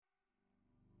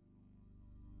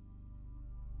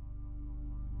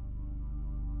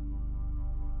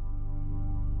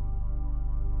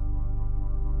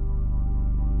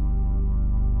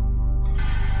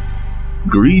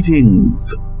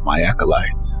Greetings, my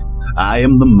acolytes. I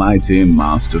am the mighty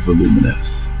Master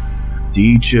Voluminous,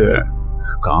 teacher,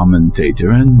 commentator,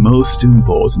 and most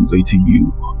importantly to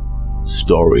you,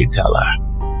 storyteller.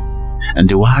 And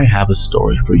do I have a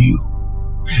story for you?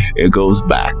 It goes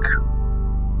back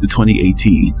to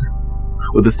 2018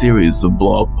 with a series of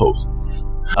blog posts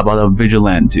about a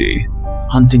vigilante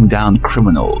hunting down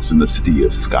criminals in the city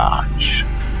of Scotch.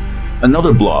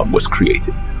 Another blog was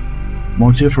created,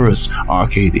 MORTIFEROUS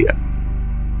ARCADIA.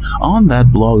 On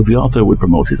that blog, the author would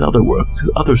promote his other works,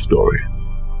 his other stories,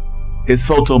 his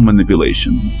photo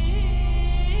manipulations,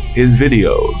 his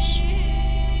videos,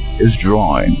 his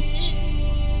drawings,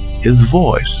 his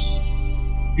voice.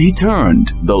 He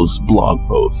turned those blog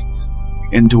posts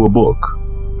into a book,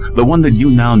 the one that you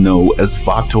now know as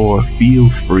Vator Feel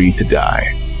Free to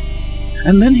Die.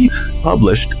 And then he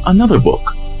published another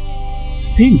book,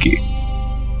 Pinky,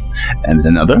 and then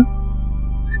another,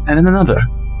 and then another,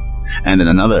 and then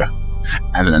another,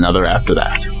 and then another after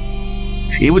that.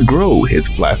 He would grow his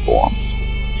platforms,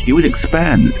 he would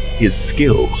expand his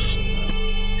skills,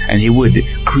 and he would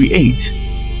create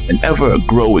an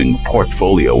ever-growing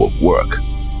portfolio of work.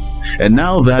 And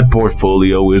now that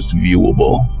portfolio is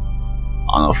viewable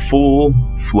on a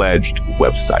full-fledged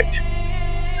website.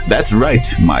 That's right,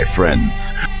 my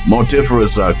friends.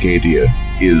 Mortiferous Arcadia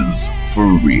is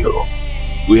for real.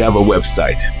 We have a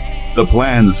website. The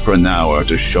plans for now are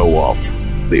to show off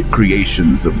the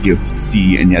creations of Gift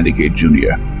C and Yadike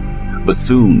Jr. But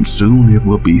soon it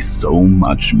will be so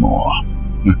much more.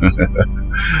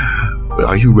 But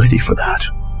are you ready for that?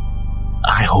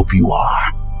 I hope you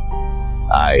are.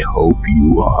 I hope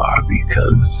you are,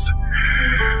 because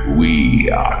we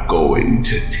are going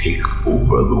to take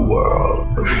over the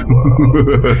world.